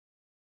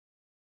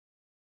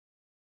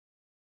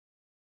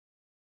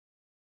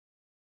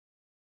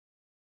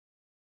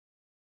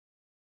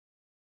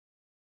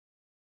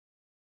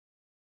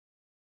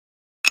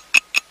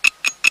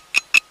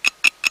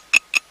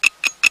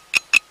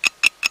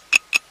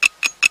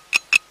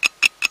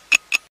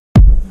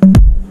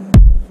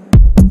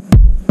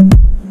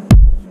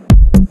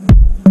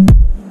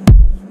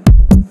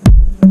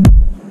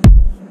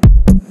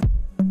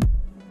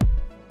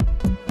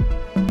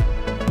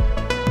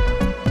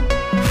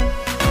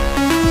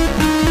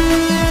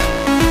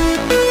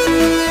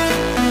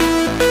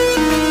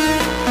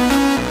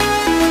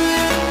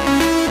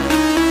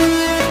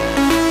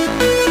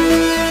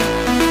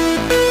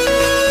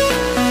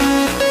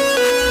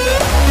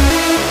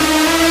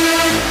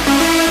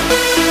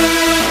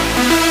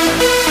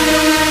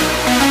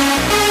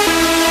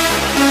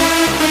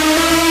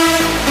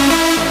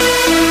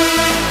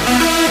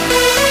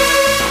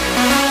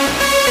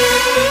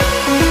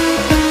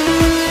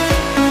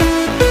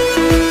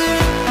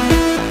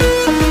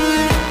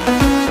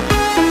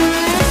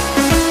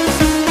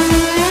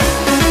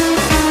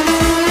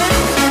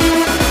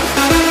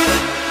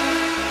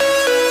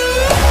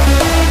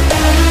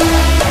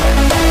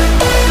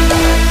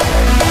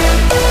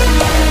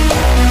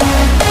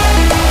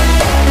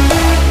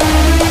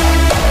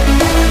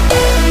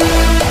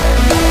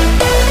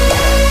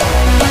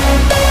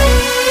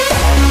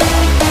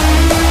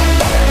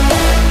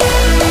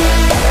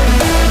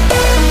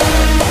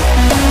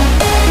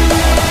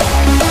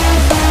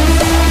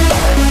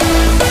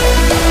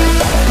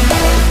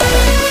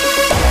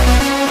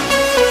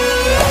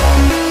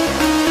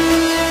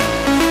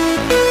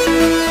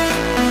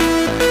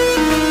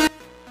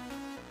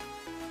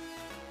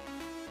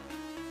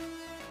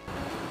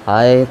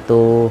आए तो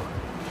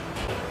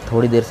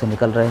थोड़ी देर से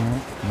निकल रहे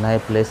हैं नए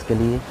प्लेस के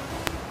लिए।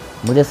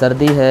 मुझे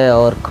सर्दी है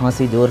और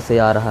खांसी ज़ोर से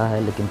आ रहा है,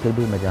 लेकिन फिर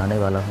भी मैं जाने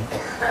वाला हूँ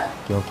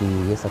क्योंकि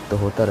ये सब तो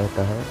होता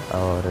रहता है।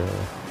 और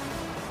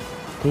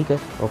ठीक है,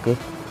 ओके,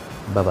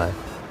 बाय बाय।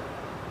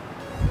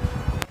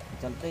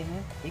 चलते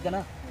हैं, ठीक है ना?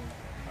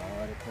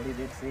 और थोड़ी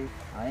देर से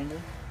आएंगे,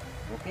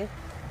 ओके।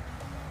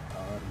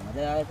 और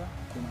मज़ा आएगा।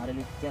 तुम्हारे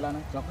लिए क्या लाना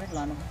है? चॉकलेट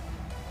लाना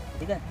है,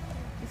 ठीक है?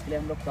 इसके लिए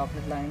हम लोग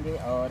चॉकलेट लाएंगे।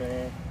 और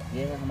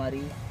ये है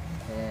हमारी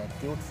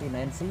क्यूट सी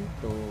नैन्सी।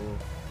 तो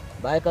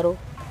बाय करो,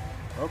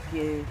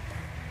 ओके,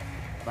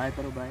 बाय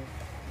करो, बाय,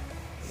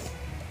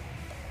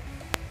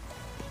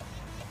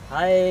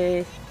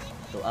 हाय।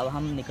 तो अब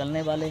हम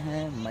निकलने वाले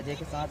हैं मज़े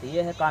के साथ।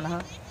 ये है कान्हा,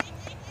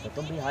 तो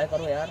तुम भी हाय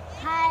करो यार।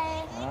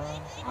 हाय, हाँ,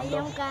 I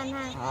am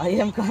Kanha. I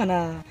am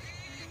Kanha.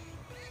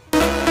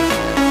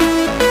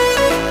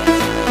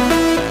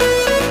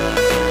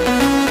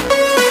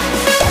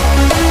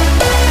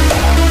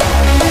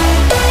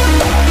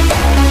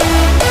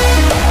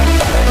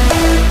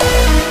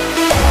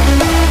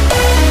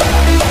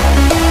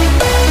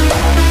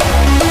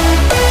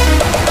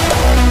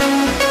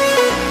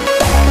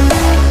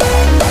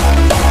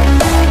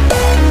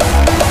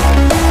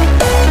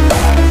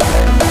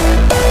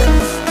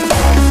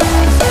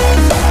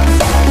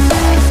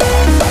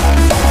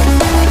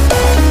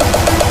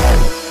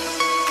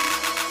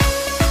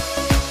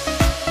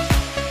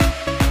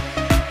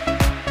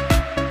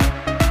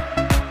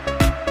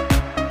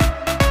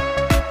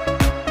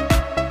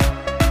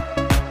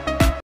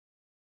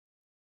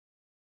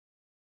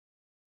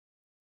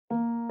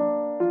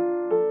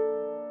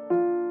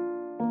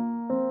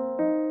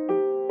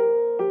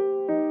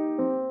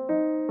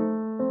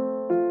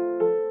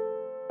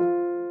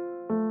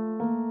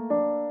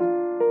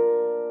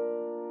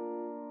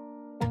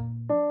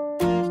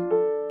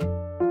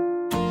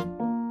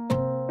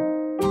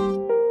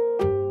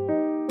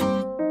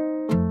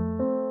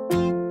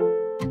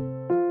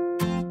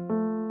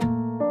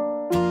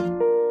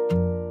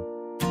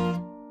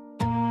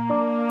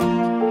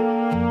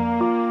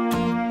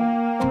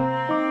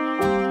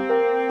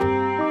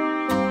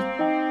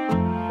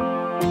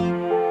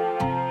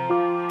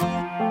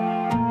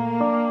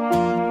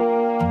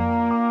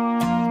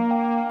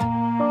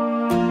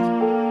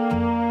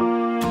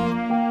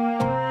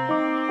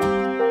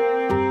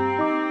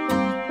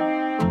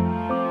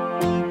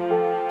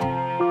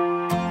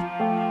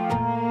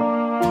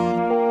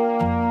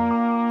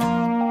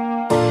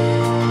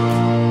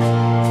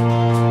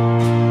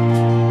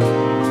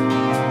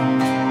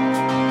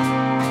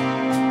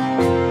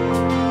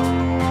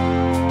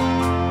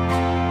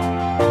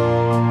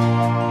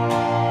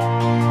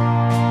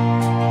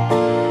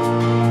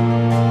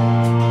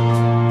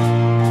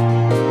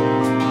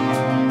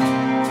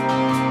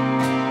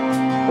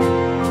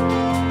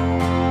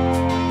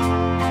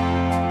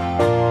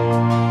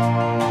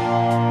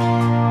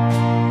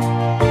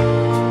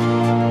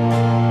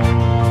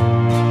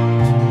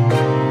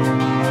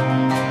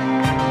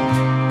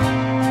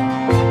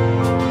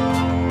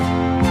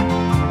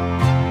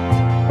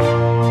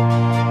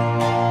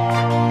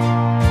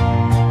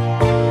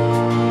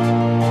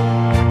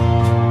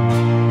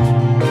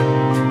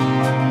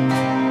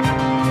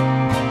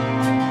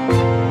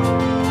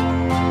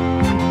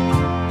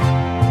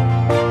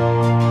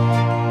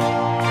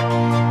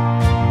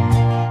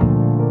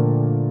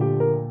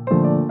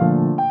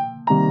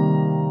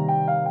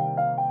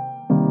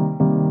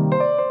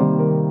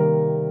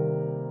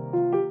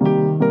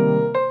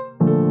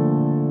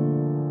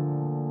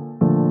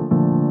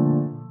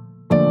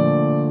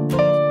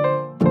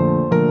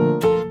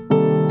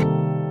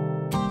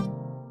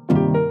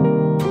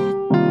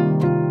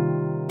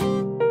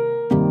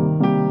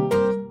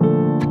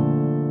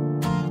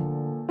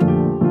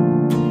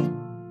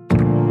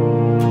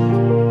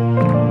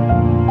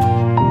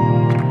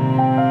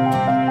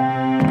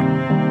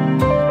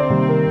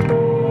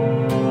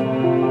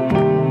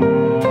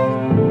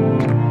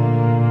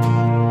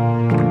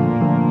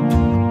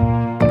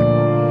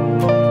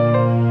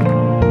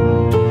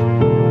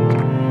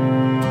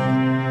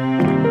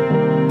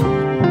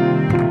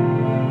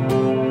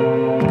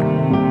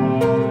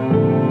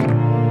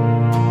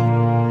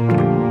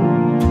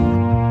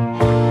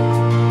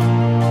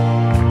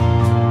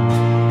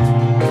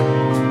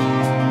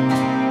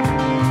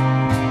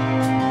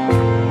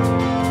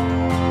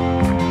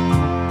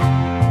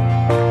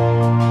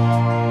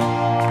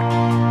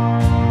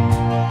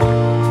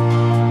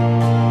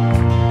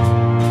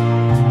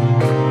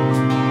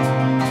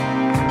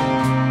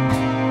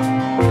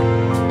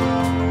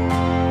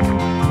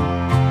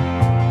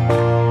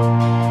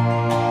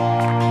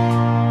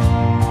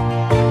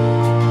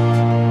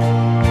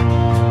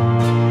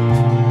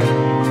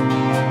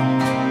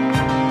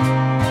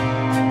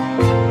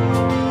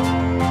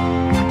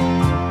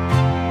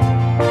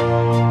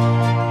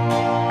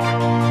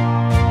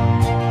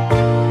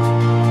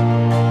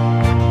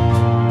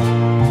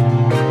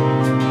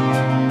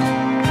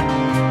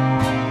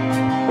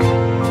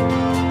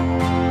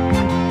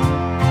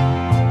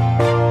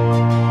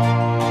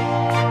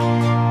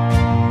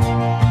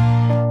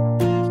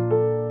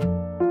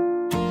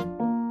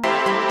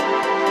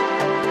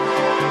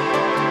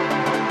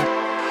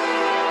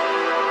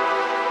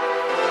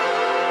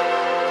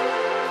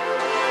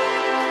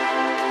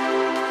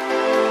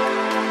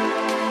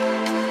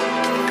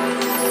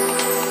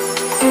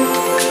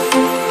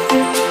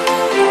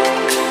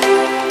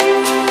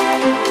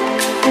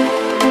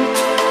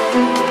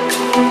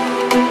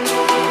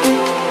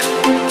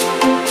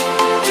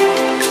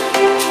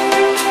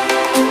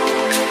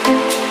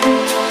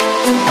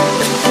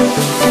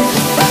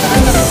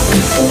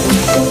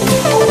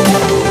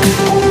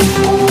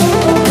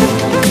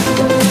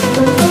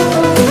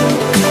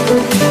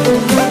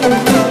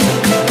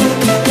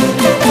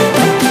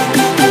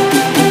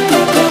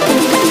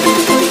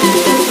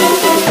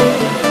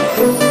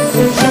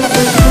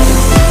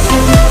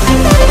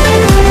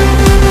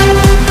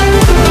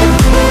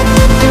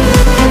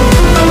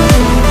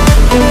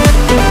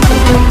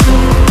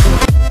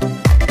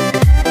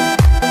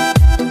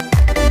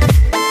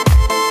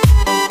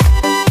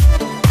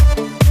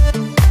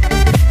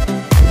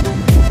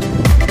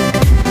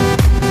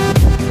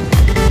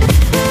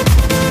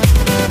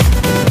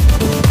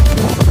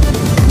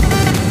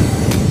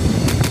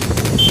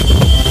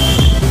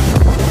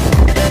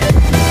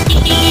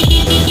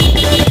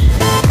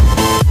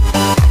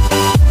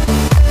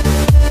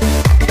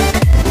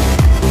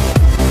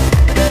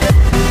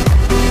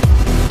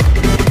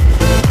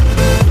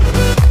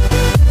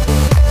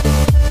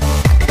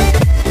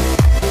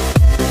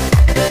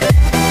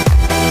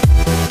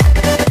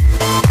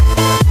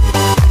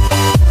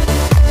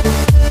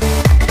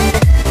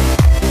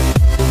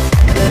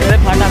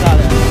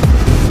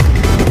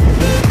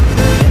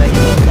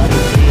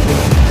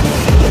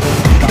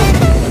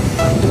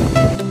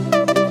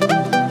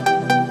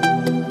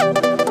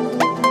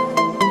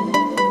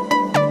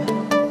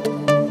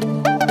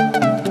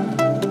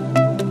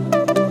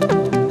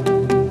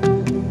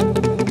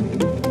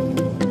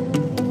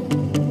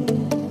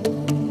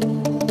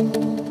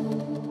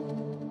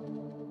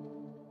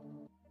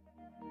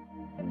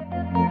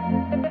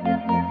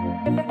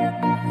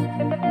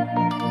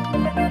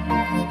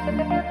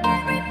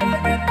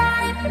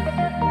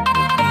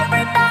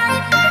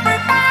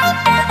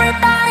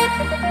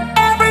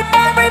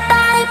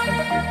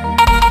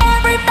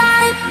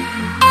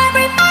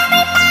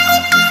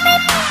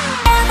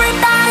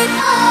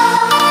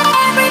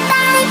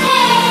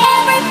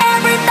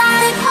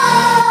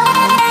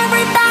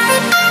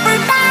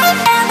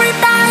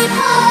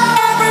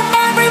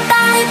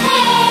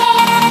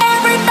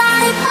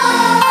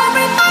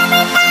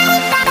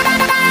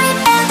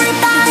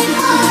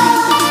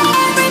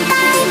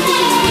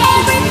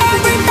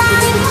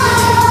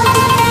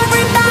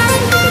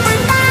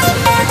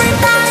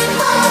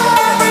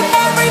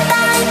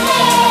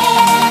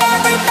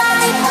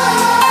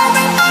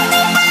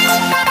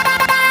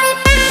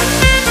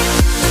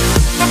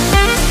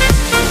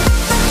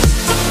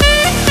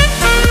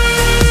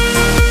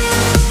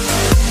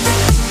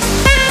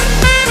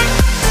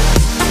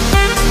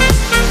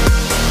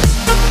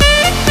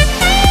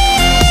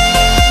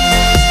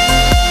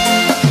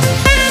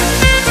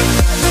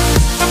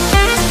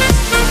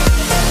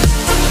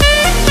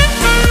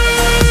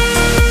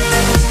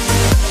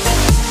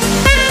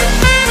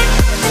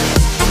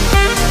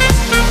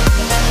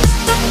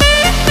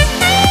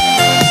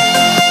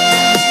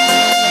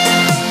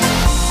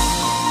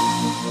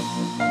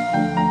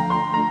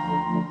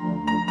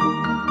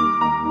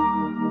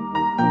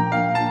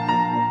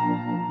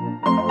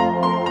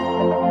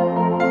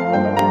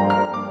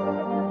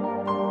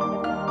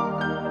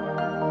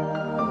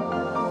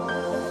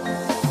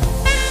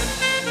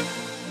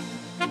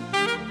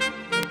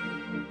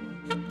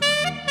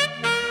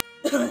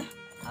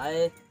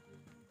 हाय,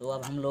 तो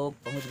अब हम लोग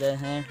पहुंच गए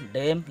हैं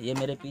डैम। ये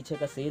मेरे पीछे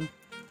का सीन,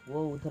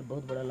 वो उधर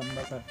बहुत बड़ा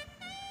लंबा सा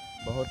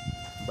बहुत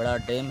बड़ा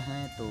डैम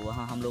है, तो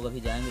वहाँ हम लोग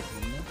अभी जाएंगे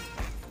घूमने।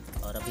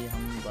 और अभी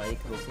हम बाइक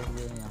रोके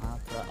हुए हैं यहाँ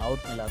थोड़ा आउट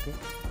में लाके।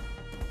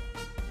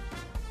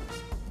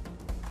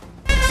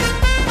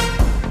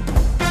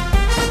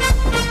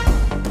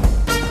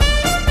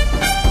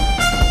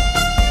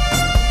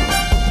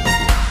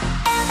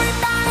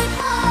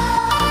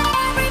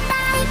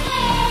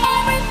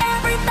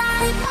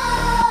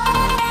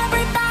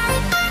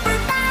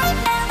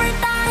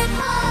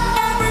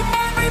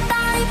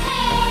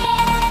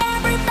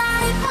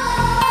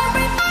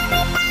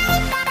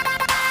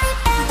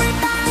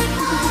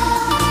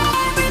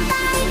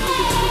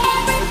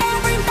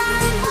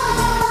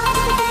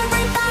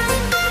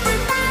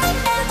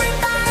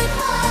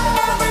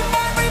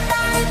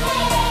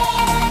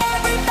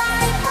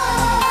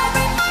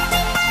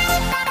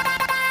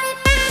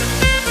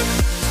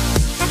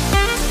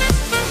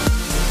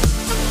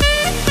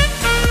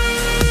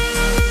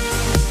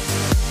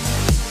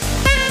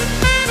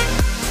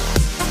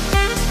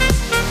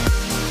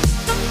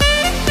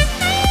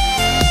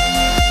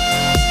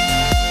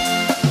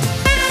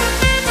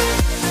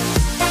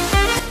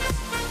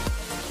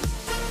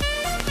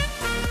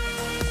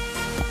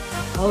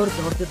 और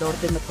दौड़ते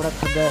दौड़ते मैं थोड़ा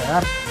थक गया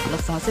यार, मतलब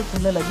सांसें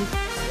फूलने लगी।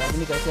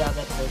 आदमी कैसे आ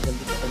गया था बहुत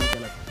जल्दी, पता नहीं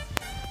चला।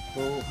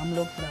 तो हम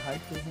लोग थोड़ा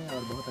हाइट पे हैं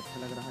और बहुत अच्छा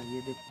लग रहा है।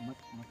 ये देख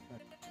मस्त मस्त।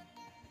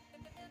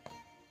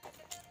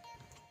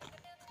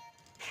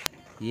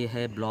 ये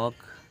है ब्लॉक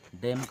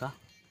डैम का।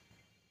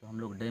 तो हम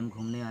लोग डैम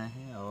घूमने आए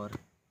हैं और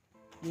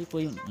ये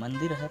कोई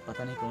मंदिर है,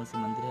 पता नहीं कौन सी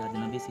मंदिर है,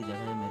 अजनबी सी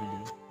जगह है मेरे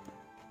लिए।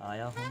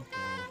 आया हूँ तो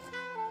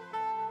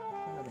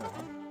अच्छा लग रहा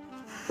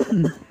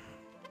है।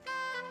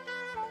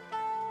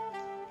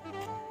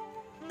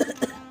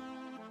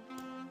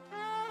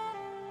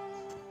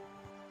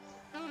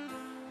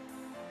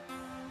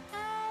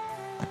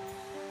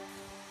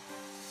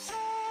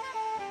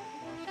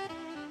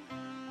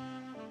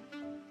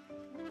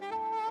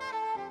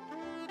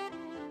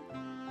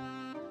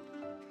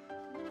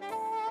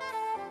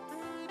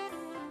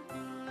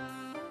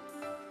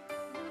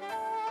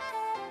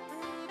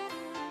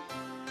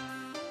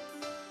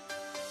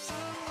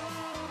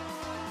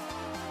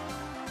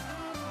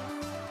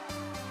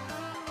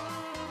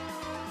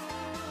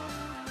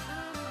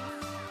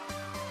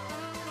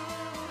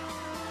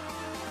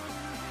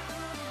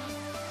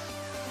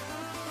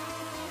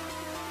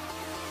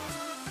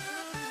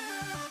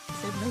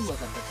 सेव नहीं हुआ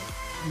करता था,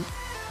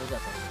 हो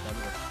जाता है,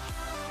 चालू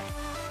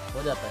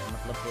हो जाता है,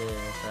 मतलब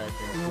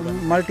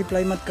शायद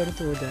मल्टीप्लाई मत करो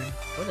तो हो जाएगा।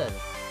 हो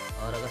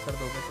जाएगा। और अगर कर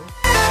दोगे तो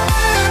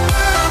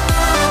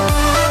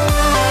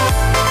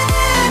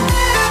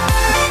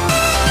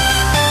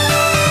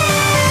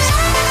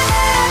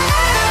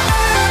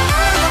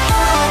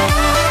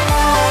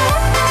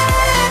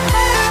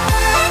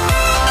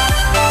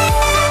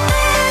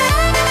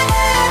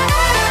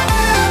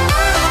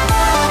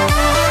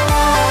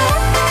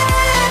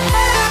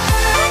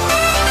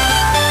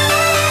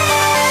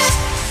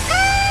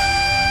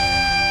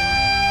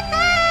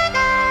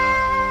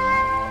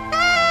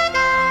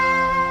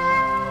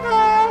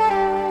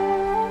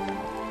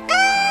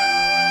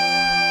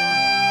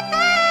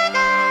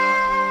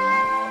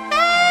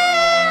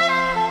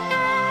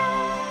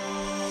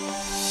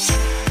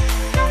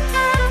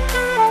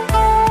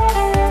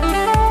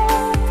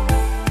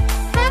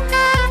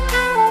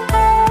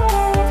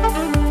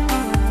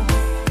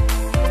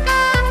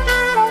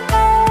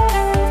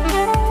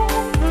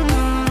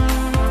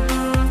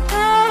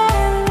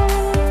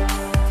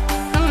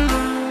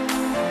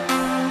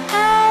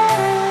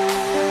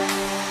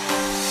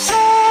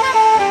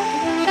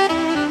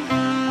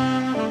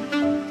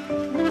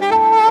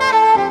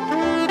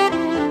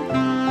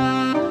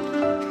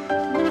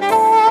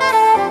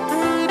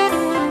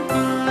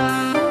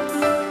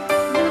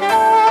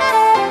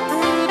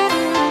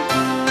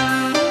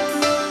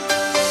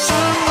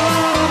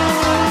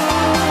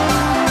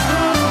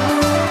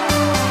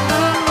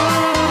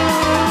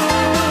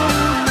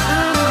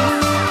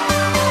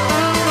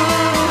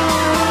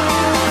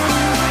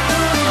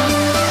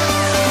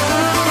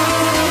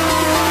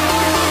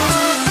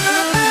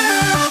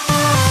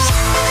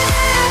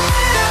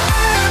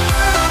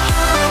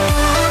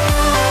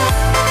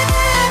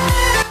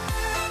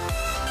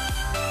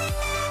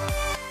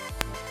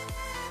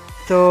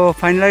तो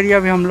फाइनली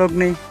अभी हम लोग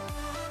ने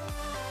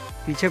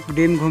पीछे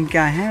डैम घूम के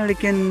आए हैं,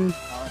 लेकिन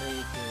और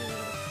एक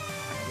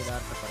मज़ेदार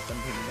सा पर्सन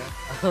भी मिला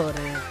और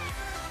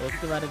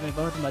उसके बारे में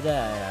बहुत मज़ा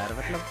आया यार।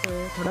 मतलब तो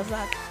थोड़ा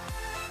सा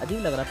अजीब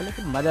लग रहा था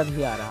लेकिन मज़ा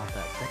भी आ रहा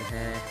था।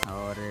 है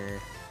और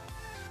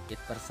एक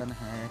पर्सन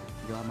है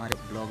जो हमारे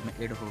ब्लॉग में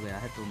ऐड हो गया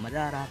है, तो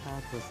मज़ा आ रहा था,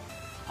 तो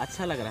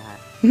अच्छा लग रहा है।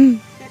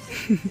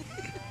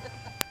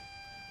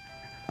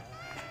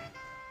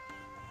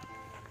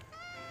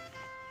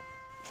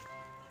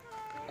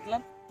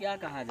 मतलब क्या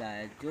कहा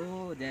जाए,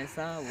 जो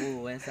जैसा वो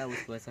वैसा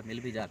उसको ऐसा मिल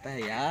भी जाता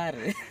है यार।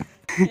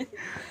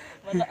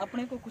 मतलब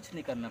अपने को कुछ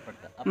नहीं करना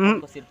पड़ता, अपने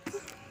को सिर्फ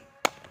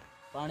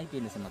पानी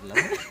पीने से मतलब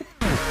है।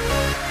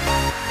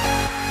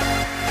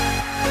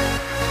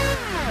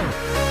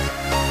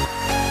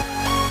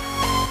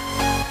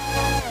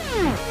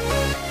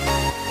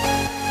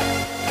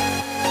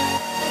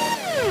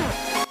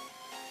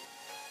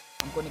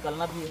 हमको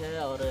निकलना भी है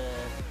और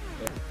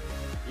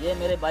ये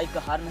मेरे बाइक का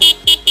हार्न है,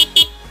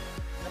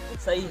 सब कुछ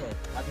सही है,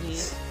 अभी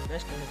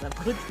बेस्ट है सब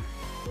कुछ,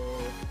 तो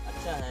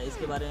अच्छा है।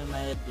 इसके बारे में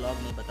मैं एक ब्लॉग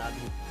में बता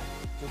भी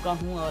चुका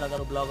हूँ, और अगर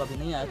वो ब्लॉग अभी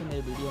नहीं आया तो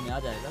मेरे वीडियो में आ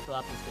जाएगा, तो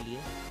आप उसके लिए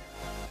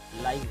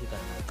लाइक भी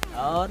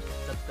करना और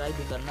सब्सक्राइब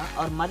भी करना,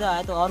 और मज़ा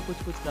आए तो और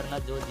कुछ करना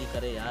जो जी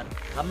करे यार।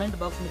 कमेंट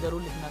बॉक्स में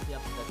ज़रूर लिखना कि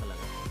आपको कैसा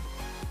लगा।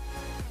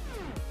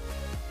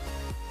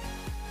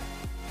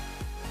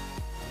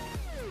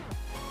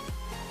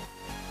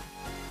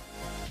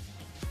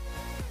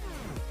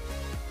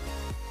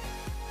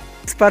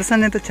 इस पर्सन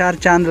ने तो 4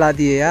 चांद ला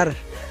दिए यार।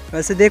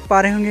 वैसे देख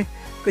पा रहे होंगे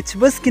कुछ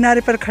बस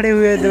किनारे पर खड़े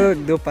हुए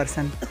दो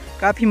पर्सन,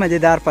 काफ़ी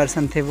मज़ेदार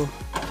पर्सन थे वो।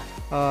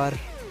 और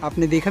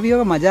आपने देखा भी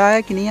होगा मज़ा आया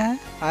कि नहीं आया,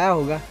 आया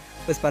होगा।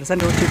 बस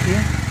पर्सन हो चुकी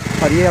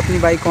है और ये अपनी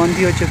बाइक ऑन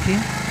भी हो चुकी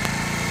है।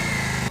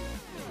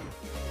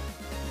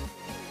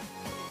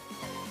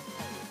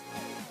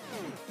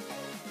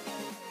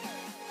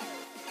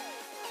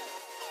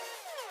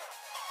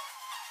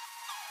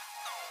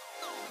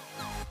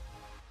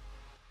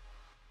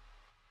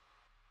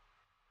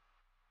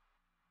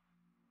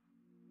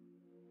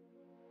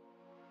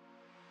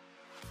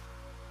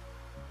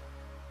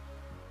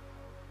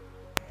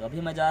 तो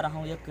अभी मैं जा रहा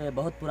हूँ, एक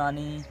बहुत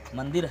पुरानी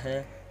मंदिर है,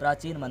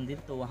 प्राचीन मंदिर,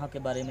 तो वहाँ के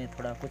बारे में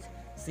थोड़ा कुछ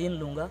सीन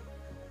लूँगा।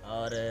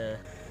 और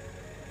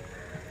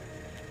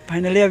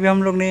फाइनली अभी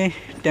हम लोग ने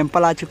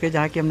टेंपल आ चुके हैं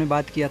जहाँ की हमने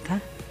बात किया था,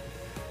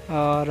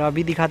 और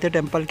अभी दिखाते हैं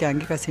टेंपल के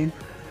आगे का सीन।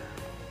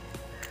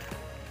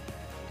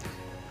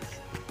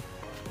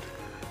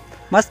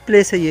 मस्त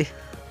प्लेस है ये।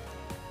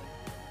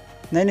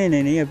 नहीं नहीं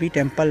नहीं नहीं, अभी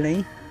टेंपल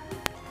नहीं।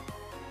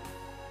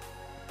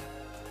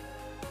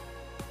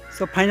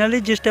 तो फाइनली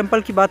जिस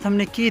टेंपल की बात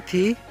हमने की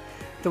थी,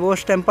 तो वो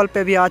उस टेंपल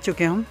पे भी आ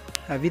चुके हैं हम।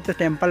 अभी तो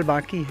टेंपल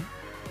बाकी है,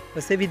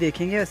 उसे भी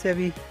देखेंगे। वैसे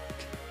अभी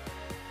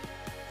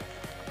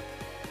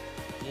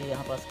ये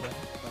यहाँ पास क्या है?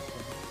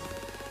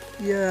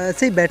 ये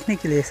ऐसे ही बैठने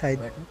के लिए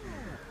शायद,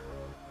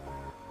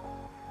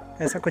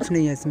 ऐसा कुछ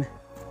नहीं है इसमें।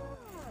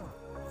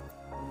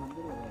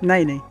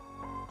 नहीं नहीं,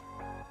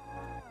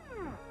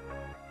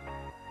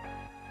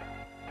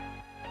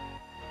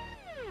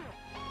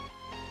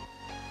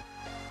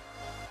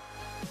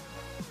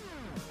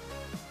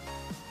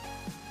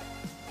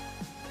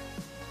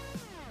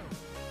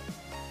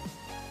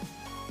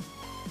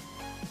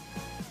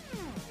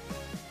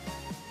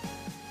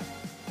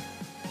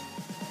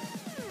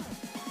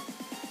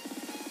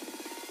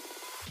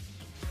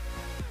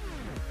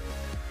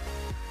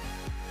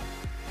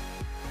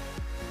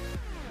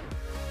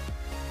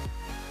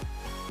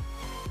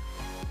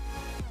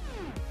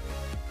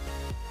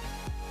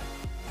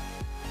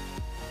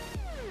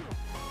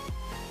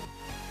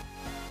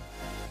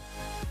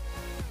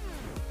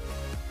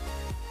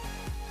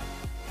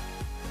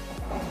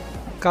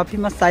 काफ़ी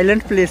मस्त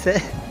साइलेंट प्लेस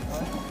है।